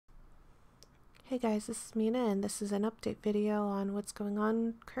Hey guys, this is Mina and this is an update video on what's going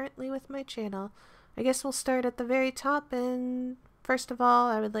on currently with my channel. I guess we'll start at the very top, and first of all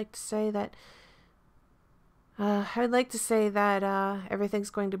I would like to say that everything's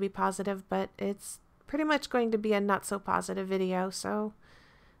going to be positive, but it's pretty much going to be a not so positive video, so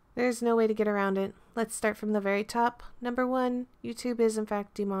there's no way to get around it. Let's start from the very top. Number one, YouTube is in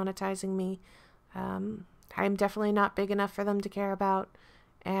fact demonetizing me. I'm definitely not big enough for them to care about,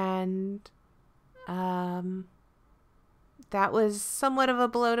 and that was somewhat of a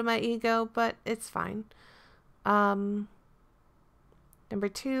blow to my ego, but it's fine. Number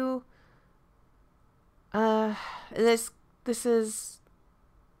two, this is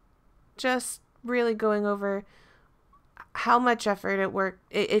just really going over how much effort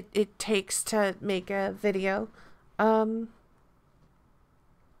it takes to make a video.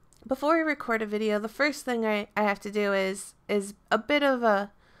 Before I record a video, the first thing I have to do is a bit of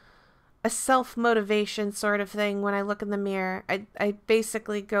a self-motivation sort of thing. When I look in the mirror, I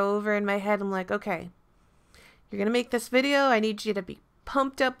basically go over in my head, I'm like, okay, you're gonna make this video, I need you to be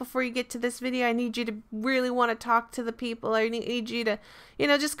pumped up before you get to this video, I need you to really want to talk to the people, I need you to, you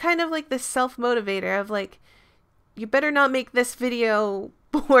know, just kind of like this self-motivator of like, you better not make this video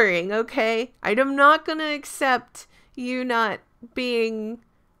boring, okay? I'm not gonna accept you not being,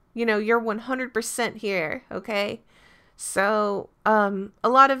 you know, you're 100% here, okay? So, a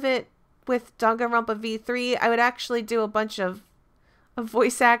lot of it with Danganronpa V3, I would actually do a bunch of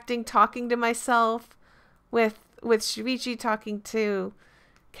voice acting, talking to myself, with Shuichi talking to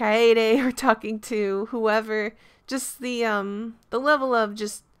Kaede or talking to whoever. Just the level of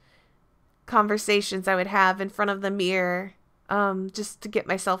just conversations I would have in front of the mirror, just to get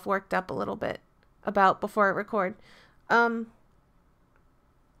myself worked up a little bit about before I record.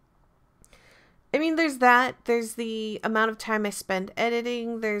 I mean, there's that, there's the amount of time I spend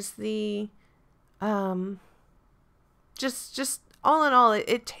editing, there's the, just all in all,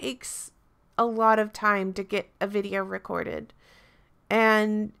 it takes a lot of time to get a video recorded.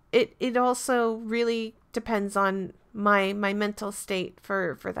 And it also really depends on my mental state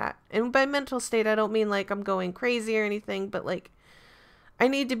for that. And by mental state, I don't mean like I'm going crazy or anything, but like, I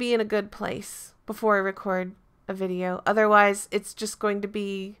need to be in a good place before I record a video. Otherwise, it's just going to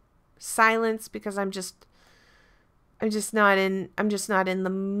be silence, because I'm just not in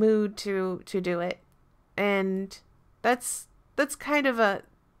the mood to do it. And that's kind of a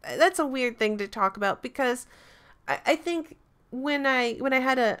weird thing to talk about, because I think when I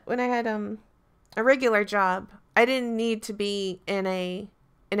had a regular job, I didn't need to be in a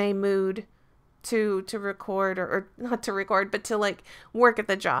mood to record, or not to record, but to like work at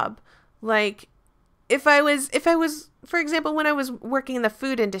the job. Like if I was, for example, when I was working in the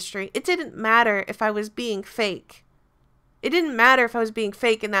food industry, it didn't matter if I was being fake. It didn't matter if I was being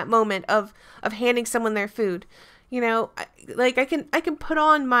fake in that moment of handing someone their food. You know, like I can put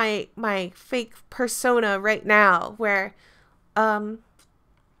on my fake persona right now where, hi,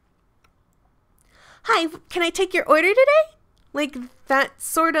 can I take your order today? Like that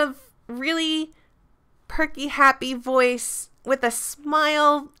sort of really perky, happy voice with a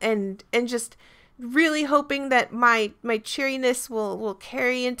smile, and just really hoping that my cheeriness will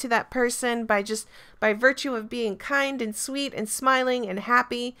carry into that person by virtue of being kind and sweet and smiling and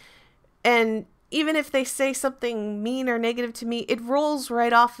happy. And even if they say something mean or negative to me, it rolls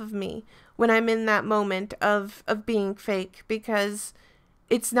right off of me when I'm in that moment of being fake, because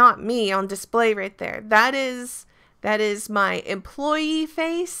it's not me on display right there. That is my employee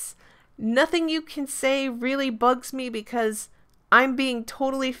face. Nothing you can say really bugs me, because I'm being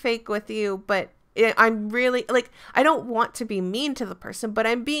totally fake with you, but I'm really, like, I don't want to be mean to the person, but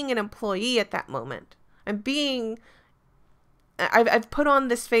I'm being an employee at that moment. I've put on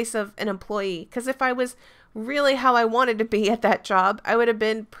this face of an employee, because if I was really how I wanted to be at that job, I would have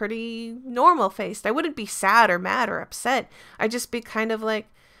been pretty normal faced. I wouldn't be sad or mad or upset. I'd just be kind of like,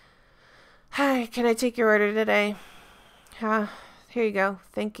 hi, can I take your order today? Here you go.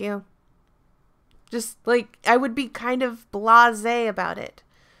 Thank you. Just like, I would be kind of blasé about it.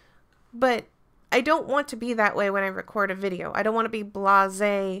 But I don't want to be that way when I record a video. I don't want to be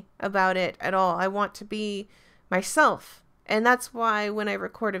blasé about it at all. I want to be myself. And that's why when I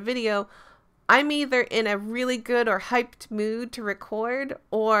record a video, I'm either in a really good or hyped mood to record,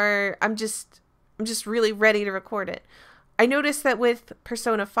 or I'm just really ready to record it. I noticed that with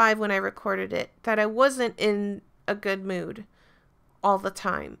Persona 5 when I recorded it, that I wasn't in a good mood all the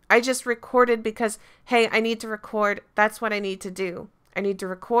time. I just recorded because, hey, I need to record. That's what I need to do. I need to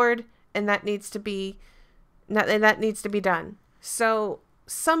record, and that needs to be done. So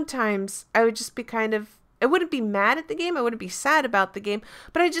sometimes I would just be kind of I wouldn't be mad at the game. I wouldn't be sad about the game,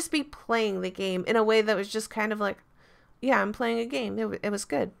 but I'd just be playing the game in a way that was just kind of like, yeah, I'm playing a game. It was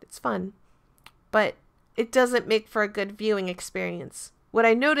good. It's fun. But it doesn't make for a good viewing experience. What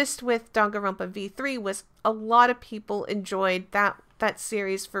I noticed with Danganronpa V3 was a lot of people enjoyed that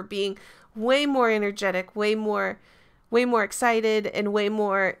series for being way more energetic, way more excited, and way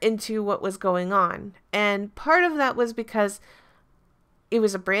more into what was going on. And part of that was because it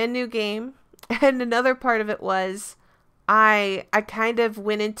was a brand new game. And another part of it was I kind of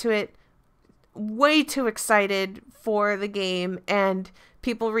went into it way too excited for the game, and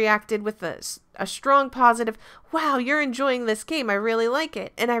people reacted with a strong positive, wow, you're enjoying this game, I really like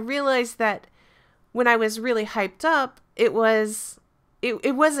it. And I realized that when I was really hyped up, it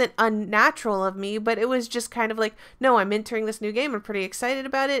wasn't unnatural of me, but it was just kind of like, no, I'm entering this new game, I'm pretty excited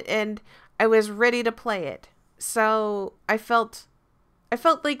about it, and I was ready to play it. So I felt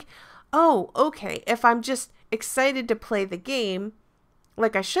like, oh, okay, if I'm just excited to play the game,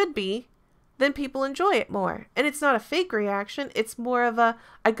 like I should be, then people enjoy it more. And it's not a fake reaction, it's more of a,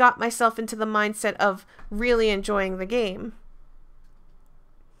 I got myself into the mindset of really enjoying the game.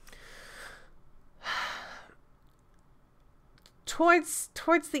 Towards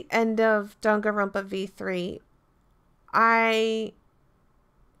the end of Danganronpa V3, I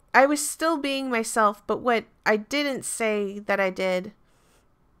was still being myself, but what I didn't say that I did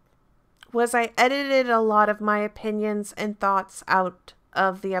was I edited a lot of my opinions and thoughts out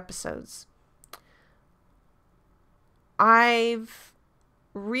of the episodes. I've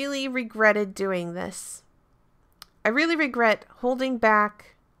really regretted doing this. I really regret holding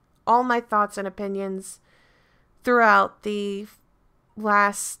back all my thoughts and opinions throughout the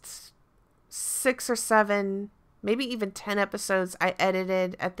last 6 or 7, maybe even 10 episodes I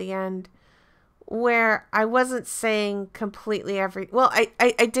edited at the end, where I wasn't saying completely well,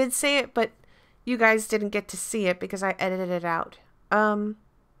 I did say it, but you guys didn't get to see it because I edited it out. I've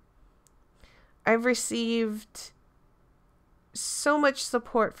received so much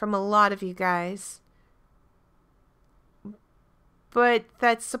support from a lot of you guys, but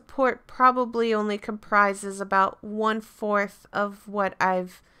that support probably only comprises about 1/4 of what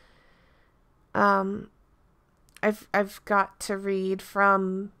I've got to read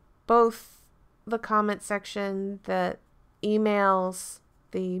from both the comment section, the emails,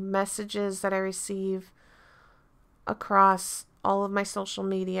 the messages that I receive across all of my social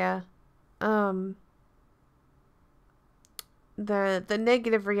media. The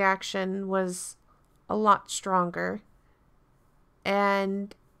negative reaction was a lot stronger.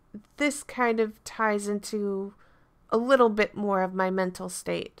 And this kind of ties into a little bit more of my mental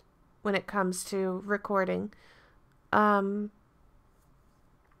state when it comes to recording. I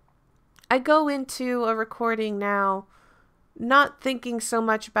go into a recording now not thinking so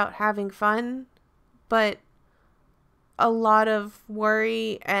much about having fun, but a lot of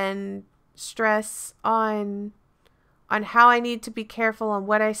worry and stress on how I need to be careful on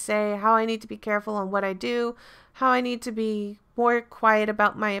what I say, how I need to be careful on what I do, how I need to be more quiet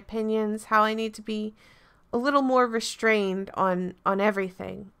about my opinions, how I need to be a little more restrained on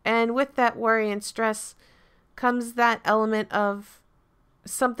everything. And with that worry and stress comes that element of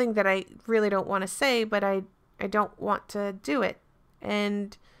something that I really don't want to say, but I don't want to do it.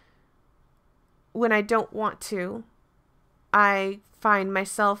 And when I don't want to, I find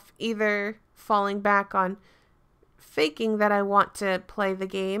myself either falling back on faking that I want to play the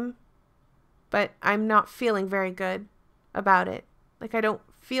game, but I'm not feeling very good about it. Like, I don't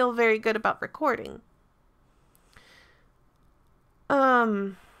feel very good about recording.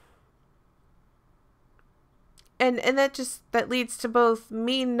 And that leads to both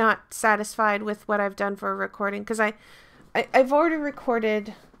me not satisfied with what I've done for a recording, because I've already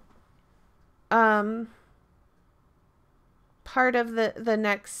recorded part of the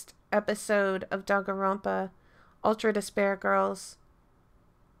next episode of Danganronpa Ultra Despair Girls,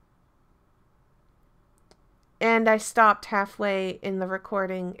 and I stopped halfway in the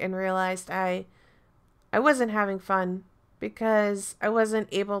recording and realized I wasn't having fun because I wasn't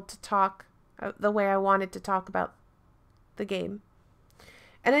able to talk the way I wanted to talk about the game.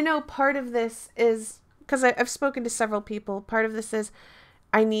 And I know part of this is, because I've spoken to several people, part of this is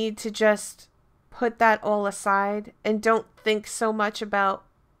I need to just put that all aside and don't think so much about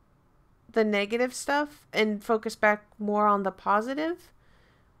the negative stuff and focus back more on the positive.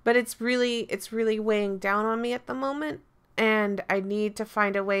 But it's really weighing down on me at the moment, and I need to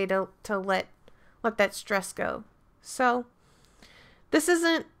find a way to let that stress go. So this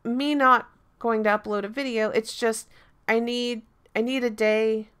isn't me not going to upload a video, it's just I need a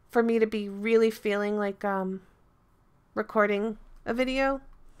day for me to be really feeling like recording a video,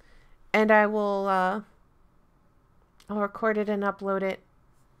 and I will I'll record it and upload it.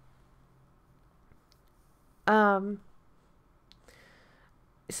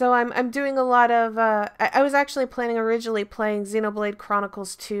 So I'm doing a lot of, I was actually planning originally playing Xenoblade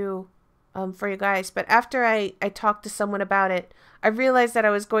Chronicles 2 for you guys, but after I talked to someone about it, I realized that I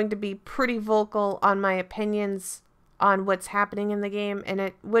was going to be pretty vocal on my opinions on what's happening in the game, and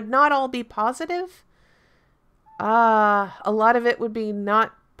it would not all be positive. A lot of it would be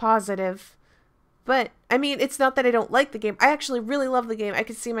not positive. But, I mean, it's not that I don't like the game. I actually really love the game. I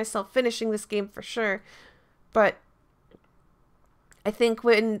could see myself finishing this game for sure. But I think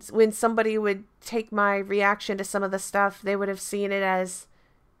when somebody would take my reaction to some of the stuff, they would have seen it as,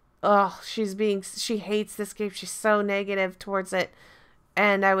 oh, she hates this game. She's so negative towards it.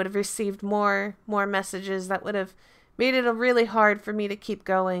 And I would have received more messages that would have made it really hard for me to keep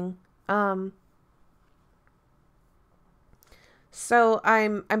going. So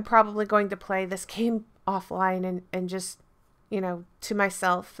I'm probably going to play this game offline and just, you know, to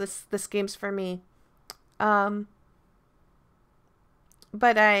myself. This game's for me. But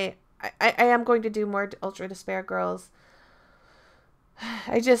I am going to do more Ultra Despair Girls.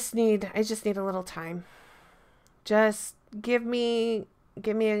 I just need a little time. Just give me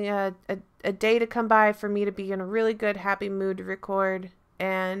a day to come by for me to be in a really good, happy mood to record,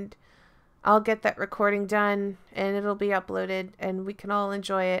 and I'll get that recording done and it'll be uploaded and we can all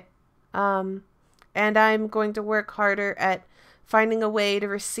enjoy it. And I'm going to work harder at finding a way to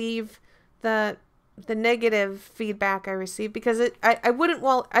receive the negative feedback I receive, because I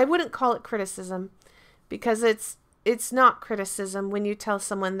wouldn't call it criticism, because it's not criticism when you tell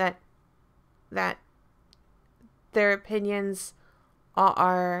someone that their opinions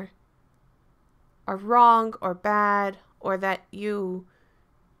are wrong or bad, or that you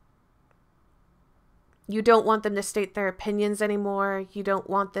don't want them to state their opinions anymore. You don't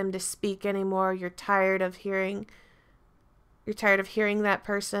want them to speak anymore. You're tired of hearing that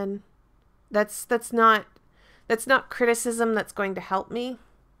person. That's not criticism that's going to help me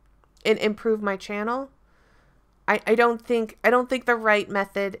and improve my channel. I don't think the right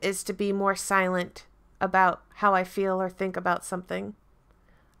method is to be more silent about how I feel or think about something.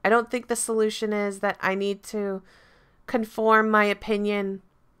 I don't think the solution is that I need to conform my opinion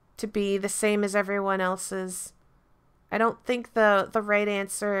to be the same as everyone else's. I don't think the right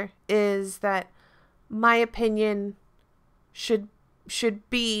answer is that my opinion should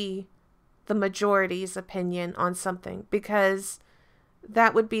be the majority's opinion on something, because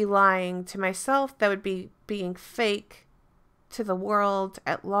that would be lying to myself. That would be being fake to the world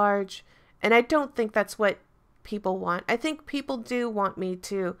at large. And I don't think that's what people want. I think people do want me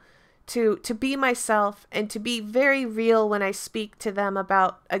to be myself and to be very real when I speak to them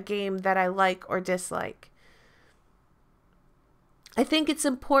about a game that I like or dislike. I think it's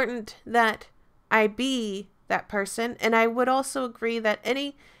important that I be that person, and I would also agree that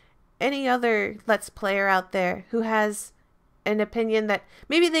any other Let's Player out there who has an opinion that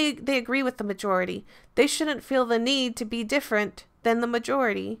maybe they agree with the majority, they shouldn't feel the need to be different than the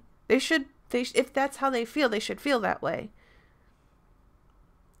majority. If that's how they feel, they should feel that way.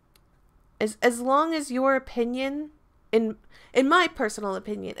 As long as your opinion, in my personal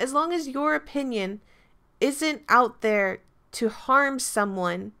opinion, as long as your opinion isn't out there to harm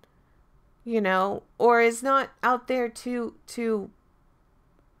someone, you know, or is not out there to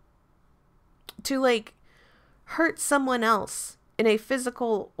like hurt someone else in a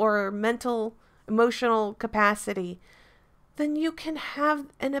physical or mental, emotional capacity, then you can have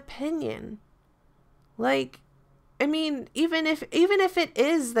an opinion. Like, I mean, even if it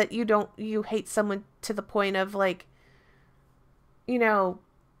is that you hate someone to the point of, like, you know,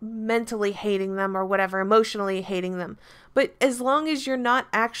 mentally hating them or whatever, emotionally hating them, but as long as you're not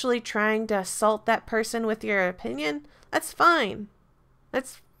actually trying to assault that person with your opinion, that's fine.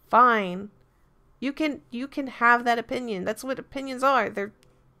 That's fine. You can have that opinion. That's what opinions are. They're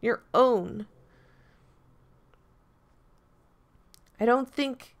your own. I don't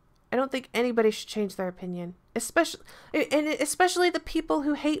think anybody should change their opinion. Especially the people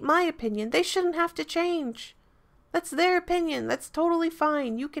who hate my opinion. They shouldn't have to change. That's their opinion. That's totally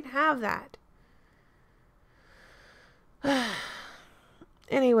fine. You can have that.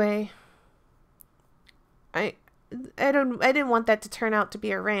 Anyway, I didn't want that to turn out to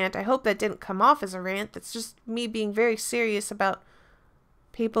be a rant. I hope that didn't come off as a rant. That's just me being very serious about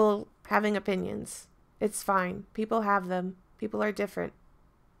people having opinions. It's fine. People have them. People are different.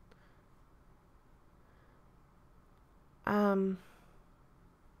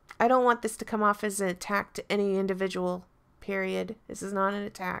 I don't want this to come off as an attack to any individual, period. This is not an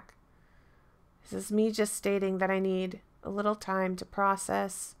attack. This is me just stating that I need a little time to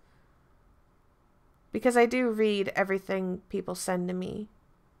process because I do read everything people send to me.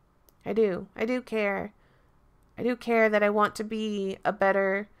 I do care. I do care that I want to be a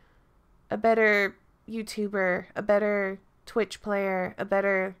better YouTuber, a better Twitch player, a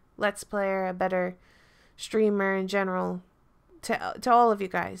better Let's Player, a better streamer in general to all of you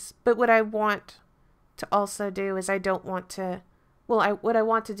guys. But what I want to also do is I want to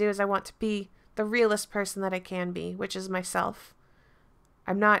be the realest person that I can be, which is myself.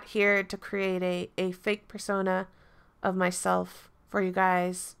 I'm not here to create a fake persona of myself for you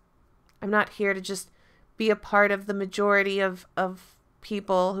guys. I'm not here to just be a part of the majority of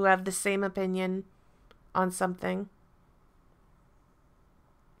people who have the same opinion on something.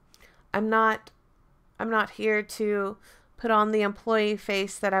 I'm not here to put on the employee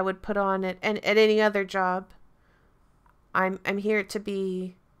face that I would put on at any other job. I'm here to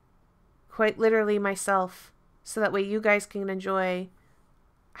be quite literally myself, so that way you guys can enjoy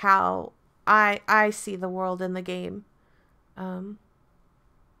how I see the world in the game. And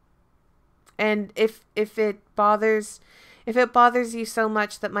if it bothers you so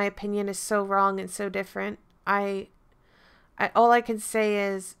much that my opinion is so wrong and so different, all I can say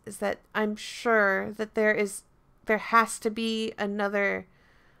is that I'm sure that there has to be another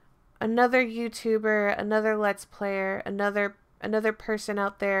YouTuber, another Let's Player, another person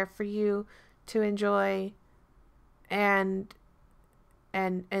out there for you to enjoy, and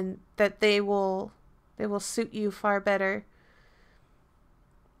that they will suit you far better.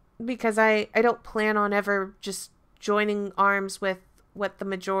 Because I don't plan on ever just joining arms with what the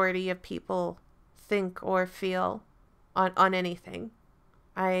majority of people think or feel on anything.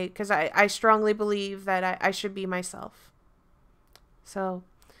 Because I strongly believe that I should be myself. So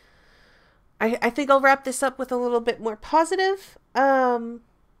I think I'll wrap this up with a little bit more positive. If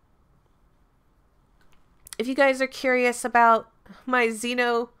you guys are curious about my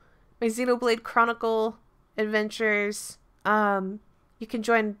Xenoblade Chronicle adventures, you can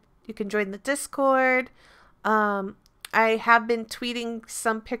join the Discord. I have been tweeting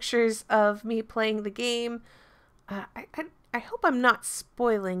some pictures of me playing the game. I hope I'm not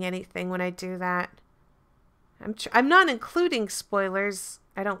spoiling anything when I do that. I'm not including spoilers,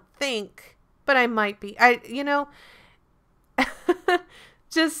 I don't think, but I might be.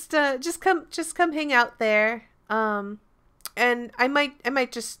 Just come hang out there. And I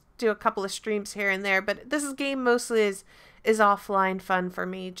might just do a couple of streams here and there, but this game mostly is offline fun for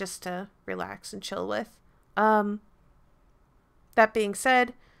me, just to relax and chill with. That being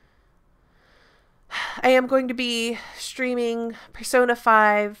said, I am going to be streaming Persona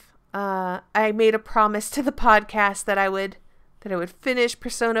 5. I made a promise to the podcast that I would finish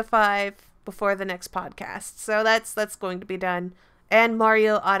Persona 5 before the next podcast. So that's going to be done. And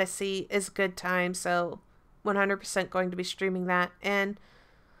Mario Odyssey is a good time, so 100% going to be streaming that. And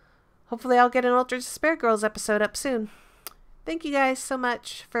hopefully I'll get an Altered Despair Girls episode up soon. Thank you guys so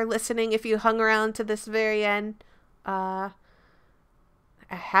much for listening. If you hung around to this very end, have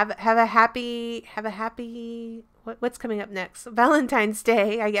a happy what's coming up next? Valentine's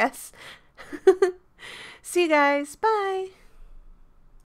Day, I guess. See you guys. Bye.